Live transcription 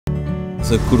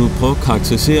Altså, kunne du prøve at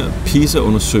karakterisere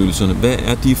PISA-undersøgelserne? Hvad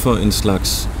er de for en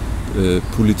slags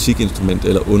politikinstrument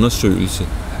eller undersøgelse?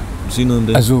 Kan du sige noget om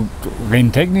det? Altså,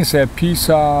 rent teknisk er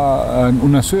PISA en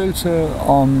undersøgelse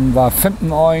om, hvad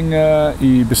 15-årige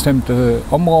i bestemte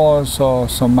områder,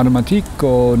 som matematik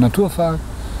og naturfag,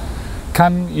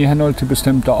 kan i henhold til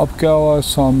bestemte opgaver,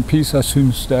 som PISA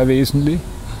synes, der er væsentlige.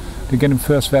 Det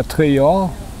gennemføres hver 3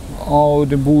 år, og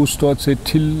det bruges stort set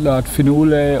til at finde ud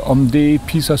af, om det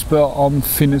PISA spørger om,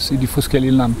 findes i de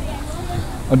forskellige lande.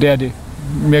 Og det er det.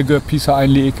 Mere gør PISA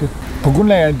egentlig ikke. På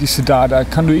grundlag af disse data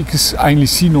kan du ikke egentlig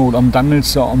sige noget om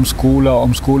dannelser, om skoler,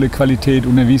 om skolekvalitet,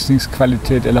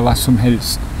 undervisningskvalitet eller hvad som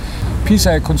helst.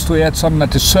 PISA er konstrueret sådan,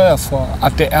 at det sørger for,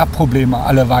 at der er problemer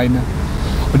alle vegne.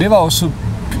 Og det var også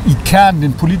i kernen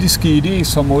den politiske idé,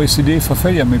 som OECD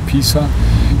forfølger med PISA,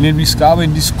 nemlig skabe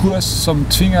en diskurs, som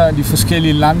tvinger de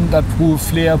forskellige lande at bruge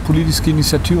flere politiske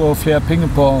initiativer og flere penge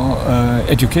på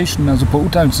education, altså på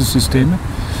uddannelsessystemet.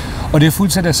 Og det er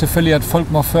fuldstændig selvfølgelig, at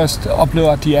folk må først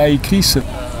opleve, at de er i krise.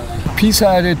 PISA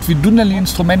er et vidunderligt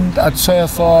instrument at sørge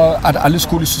for, at alle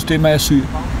skolesystemer er syge.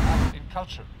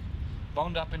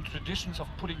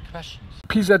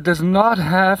 PISA does not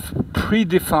have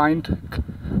predefined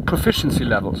proficiency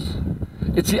levels.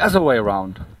 It's the other way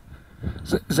around.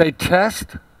 They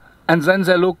test and then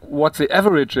they look what the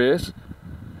average is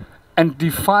and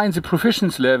define the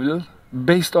proficiency level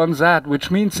based on that,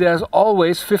 which means there's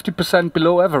always 50%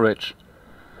 below average.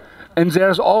 And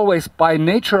there's always, by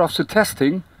nature of the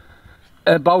testing,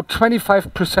 about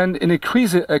 25% in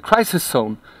a crisis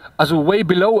zone, also way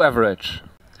below average.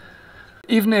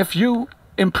 Even if you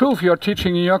improve your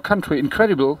teaching in your country,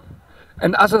 incredible,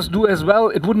 and others do as well,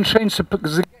 it wouldn't change the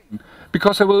game,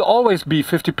 because there will always be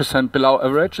 50% below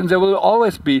average, and there will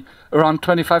always be around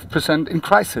 25% in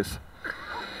crisis.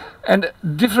 And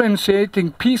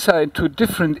differentiating PISA into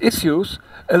different issues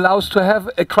allows to have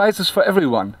a crisis for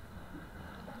everyone.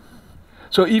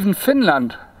 So even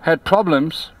Finland had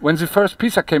problems when the first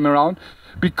PISA came around,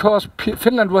 because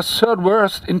Finland was third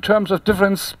worst in terms of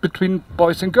difference between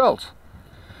boys and girls.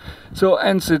 So,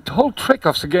 and the whole trick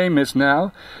of the game is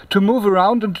now to move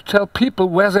around and to tell people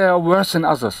where they are worse than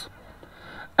others.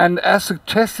 And as the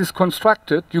test is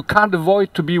constructed, you can't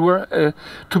avoid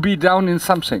to be down in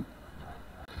something.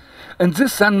 And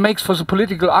this then makes for the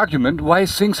political argument why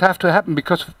things have to happen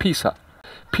because of PISA.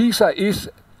 PISA is,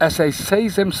 as they say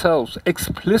themselves,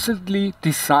 explicitly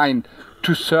designed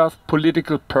to serve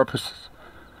political purposes,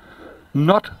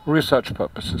 not research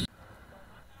purposes.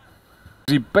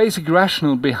 The basic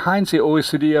rationale behind the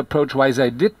OECD approach, why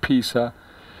they did PISA,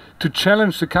 to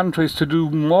challenge the countries to do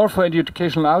more for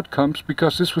educational outcomes,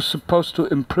 because this was supposed to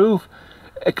improve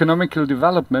economical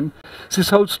development. This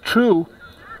holds true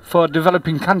for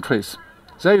developing countries.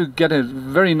 There you get a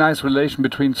very nice relation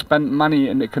between spent money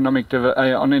and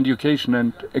on education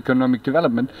and economic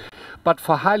development. But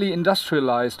for highly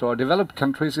industrialized or developed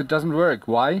countries, it doesn't work.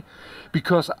 Why?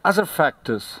 Because other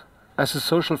factors, as the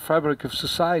social fabric of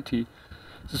society,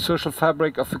 the social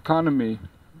fabric of economy,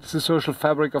 the social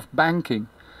fabric of banking,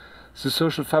 the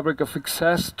social fabric of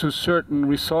access to certain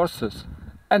resources,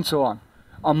 and so on,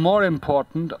 are more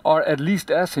important, or at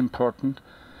least as important,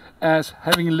 as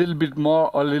having a little bit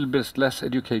more or a little bit less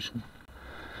education.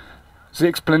 The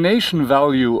explanation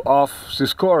value of the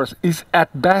scores is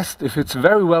at best, if it's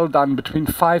very well done, between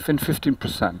 5 and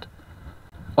 15%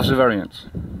 of the variance.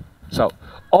 So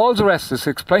all the rest is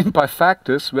explained by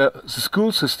factors where the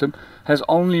school system has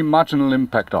only marginal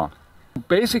impact on.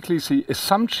 Basically, the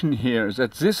assumption here is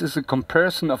that this is a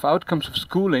comparison of outcomes of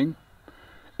schooling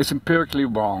is empirically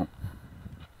wrong.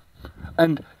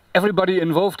 And everybody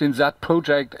involved in that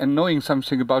project and knowing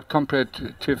something about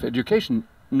comparative education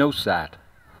knows that.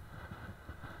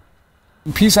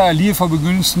 PISA er lige fra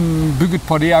begyndelsen bygget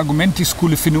på det argument, de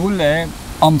skulle finde ud af,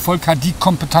 om folk har de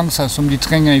kompetencer, som de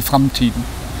trænger i fremtiden.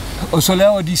 Og så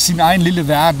laver de sin egen lille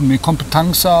verden med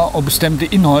kompetencer og bestemte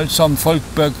indhold, som folk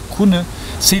bør kunne,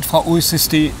 set fra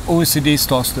OECD's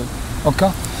ståsted.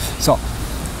 Okay? Så,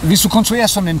 hvis du konstruerer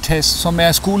sådan en test, som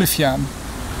er skolefjern,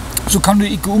 så kan du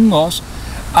ikke undgås,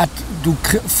 at du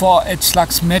får et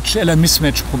slags match- eller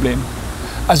mismatch-problem.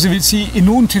 Altså det vil sige, i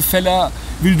nogle tilfælde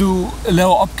vil du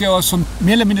lave opgaver, som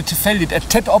mere eller mindre tilfældigt er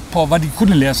tæt op på, hvad de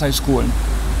kunne lære sig i skolen.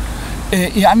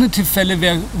 I andre tilfælde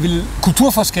vil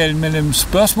kulturforskellen mellem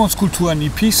spørgsmålskulturen i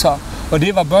PISA og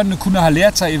det, hvad børnene kunne have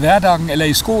lært sig i hverdagen eller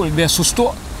i skolen, være så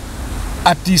stor,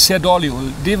 at de ser dårligt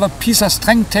ud. Det, hvad PISA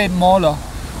strengt taget måler,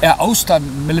 er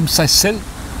afstanden mellem sig selv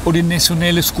og den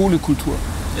nationale skolekultur.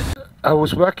 I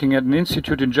was working at an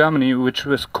institute in Germany which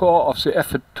was core of the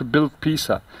effort to build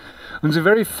PISA. And the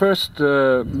very first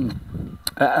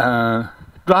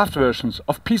draft versions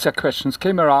of PISA questions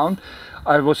came around,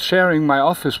 I was sharing my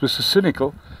office with the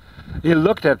cynical. He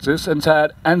looked at this and said,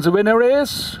 and the winner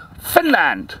is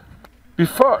Finland,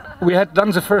 before we had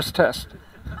done the first test.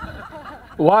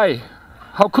 Why?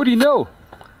 How could he know?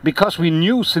 Because we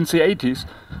knew since the 80s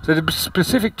that a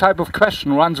specific type of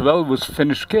question runs well with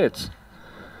Finnish kids.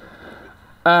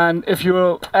 And if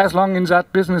you're as long in that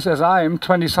business as I am,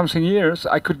 20-something years,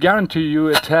 I could guarantee you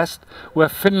a test where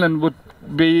Finland would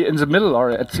be in the middle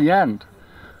or at the end.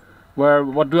 Where,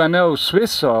 what do I know,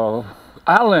 Swiss or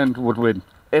Ireland would win.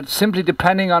 It's simply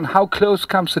depending on how close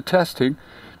comes the testing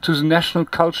to the national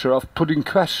culture of putting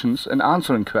questions and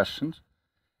answering questions.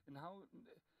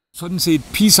 Sådan set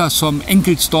PISA som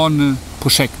enkeltstående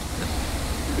projekt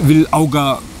vil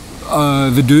afgøre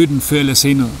ved døden før eller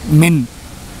senere. Men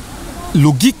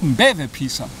logikken bag ved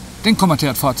PISA, den kommer til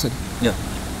at fortsætte. Ja.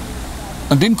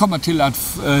 Og den kommer til at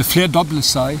flerdoble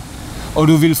sig. Og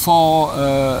du vil få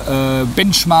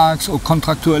benchmarks og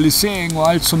kontraktualisering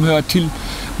og alt, som hører til,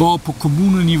 både på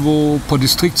kommuneniveau, på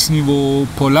distriktsniveau,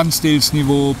 på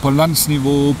landsdelsniveau, på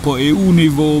landsniveau, på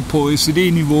EU-niveau, på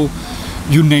OECD-niveau,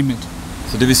 you name it.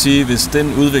 Så det vil sige, at hvis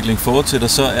den udvikling fortsætter,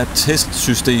 så er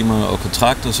testsystemer og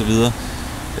kontrakter osv.,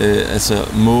 altså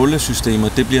målesystemer,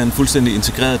 det bliver en fuldstændig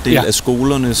integreret del af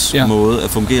skolernes måde at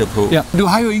fungere på. Ja. Du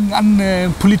har jo ingen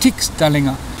anden politik der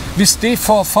længere. Hvis det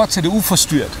får fortsætte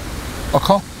uforstyrret,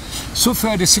 okay, så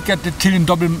fører det sikkert til en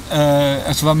dobbelt,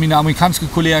 altså hvad mine amerikanske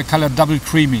kolleger kalder double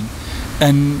creaming,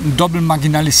 en dobbelt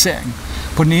marginalisering.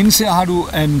 På den ene side har du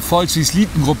en forholdsvis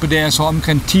liten gruppe, der er så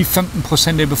omkring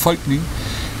 10-15% af befolkningen,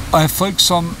 og folk,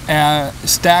 som er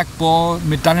stærkt både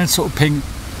med dannelse og penge.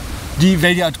 De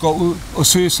vælger at gå ud og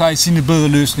søge sig sine bedre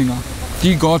løsninger.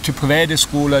 De går til private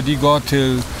skoler, de går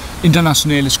til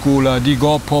internationale skoler, de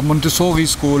går på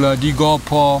Montessori-skoler, de går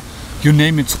på you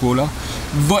name it skoler,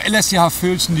 hvor ellers de har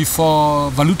følelsen, de får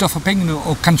valuta for pengene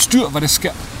og kan styre, hvad der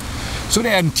sker. Så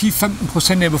det er en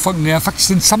 10-15% af befolkningen. Det er faktisk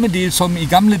den samme del, som i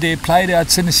gamle dage plejede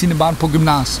at sende sine barn på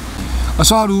gymnasiet. Og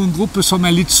så har du en gruppe, som er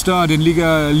lidt større. Den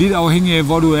ligger lidt afhængig af,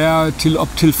 hvor du er, til op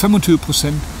til 25%.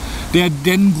 Det er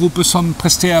den gruppe, som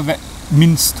præsterer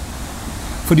mindst.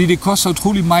 Fordi det koster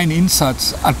utrolig meget en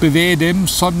indsats at bevæge dem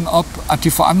sådan op, at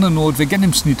de forandrer noget ved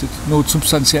gennemsnittet, noget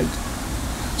substantielt.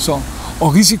 Så,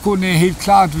 og risikoen er helt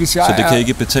klart, hvis jeg så det kan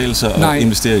ikke betale sig at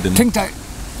investere i dem? Tænk dig,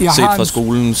 set fra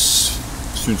skolens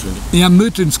synsvinkel. Jeg har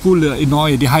mødt en skole i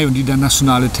Norge, de har jo de der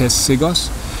nationale tests, ikke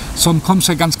også? Som kom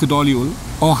sig ganske dårligt ud.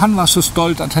 Og han var så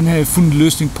stolt, at han havde fundet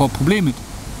løsning på problemet.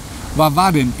 Hvad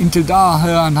var det? Indtil da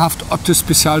havde han haft 8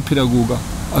 specialpædagoger,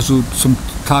 altså som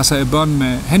tager sig af børn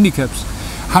med handicaps.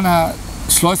 Han har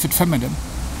sløjfet 5 af dem.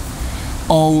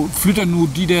 Og flytter nu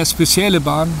de der speciale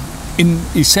børn ind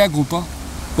i særgrupper,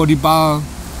 hvor de bare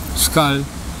skal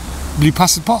blive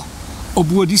passet på. Og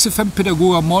bruger disse 5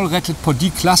 pædagoger målrettet på de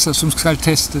klasser, som skal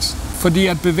testes. Fordi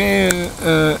at bevæge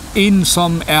en,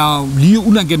 som er lige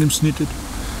under gennemsnittet,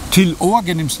 til over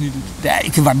gennemsnittet, det er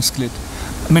ikke vanskeligt.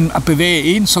 Men at bevæge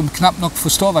en, som knap nok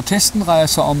forstår, hvad testen drejer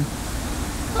sig om,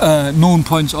 nogle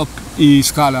points op i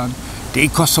skalaen,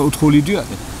 det koster utrolig dyrt.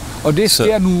 Og det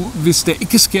sker nu, hvis der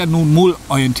ikke sker nogen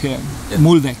målorientering,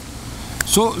 målvægt,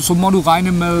 så må du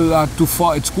regne med, at du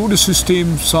får et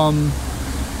skolesystem, som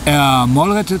er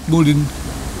målrettet mod den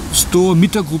store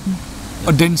midtergruppen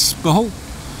og dens behov,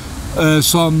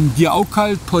 som giver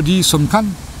afkald på de, som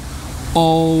kan,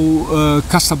 og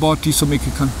kaster bort de, som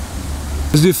ikke kan.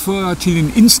 Altså det fører til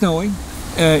en indsnævring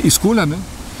i skolerne,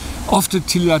 ofte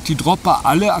til at de dropper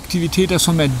alle aktiviteter,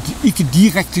 som er ikke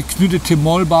direkte knyttet til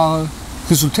målbare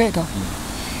resultater.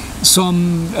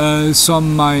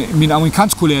 Som min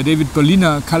amerikanske kollega David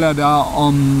Bologna kalder det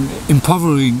om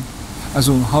empowering.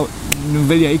 Altså, nu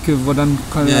ved jeg ikke, hvordan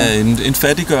kan en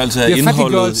fattiggørelse af indholdet.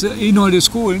 Fattiggørelse af indholdet i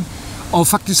skolen, og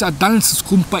faktisk at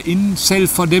dannelsesgrupper inden selv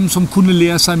for dem, som kunne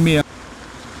lære sig mere.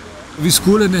 Hvis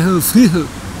skolerne havde frihed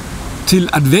til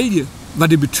at vælge, hvad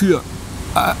det betyder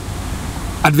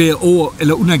at være over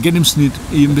eller under gennemsnit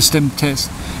i en bestemt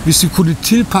test. Hvis de kunne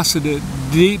tilpasse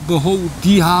det behov,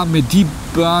 de har med de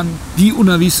børn, de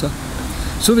underviser,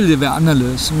 så vil det være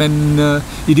anderledes. Men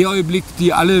i det øjeblik,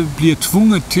 de alle bliver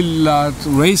tvunget til at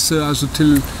race, altså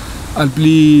til at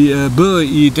blive bedre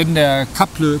i den der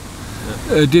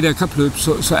kapløb,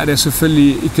 så er der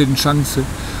selvfølgelig ikke en chance.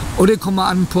 Og det kommer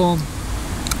an på,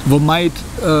 hvor meget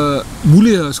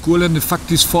muligheder skolerne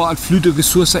faktisk får at flytte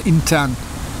ressourcer internt.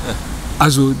 Ja.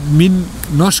 Altså min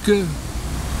norske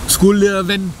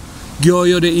skolelederven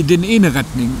gjorde jo det i den ene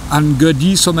retning. Han gør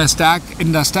de, som er stærke,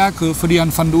 endda stærkere, fordi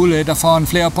han fandt ud af, at der får han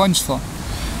flere points for.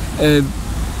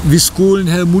 Hvis skolen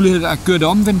havde mulighed at gøre det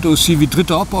omvendt og sige, at vi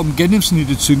dritter op om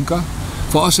gennemsnittet synker,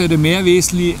 For os er det mere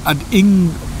væsentligt, at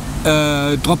ingen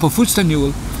dropper fuldstændig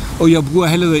ud. Og jeg bruger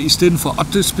heller i stedet for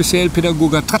 8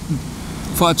 specialpædagoger 13,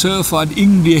 for at sørge for, at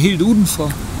ingen bliver helt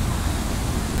udenfor.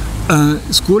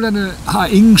 Skolerne har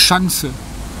ingen chance,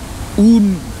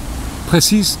 uden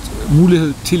præcist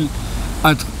mulighed til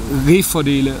at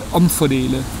refordele,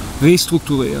 omfordele,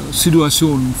 restrukturere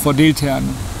situationen for deltagerne,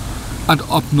 at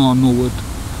opnå noget.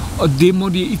 Og det må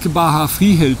de ikke bare have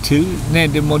frihed til, nej,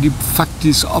 det må de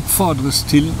faktisk opfordres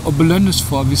til og belønnes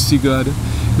for, hvis de gør det,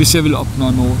 hvis jeg vil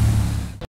opnå noget.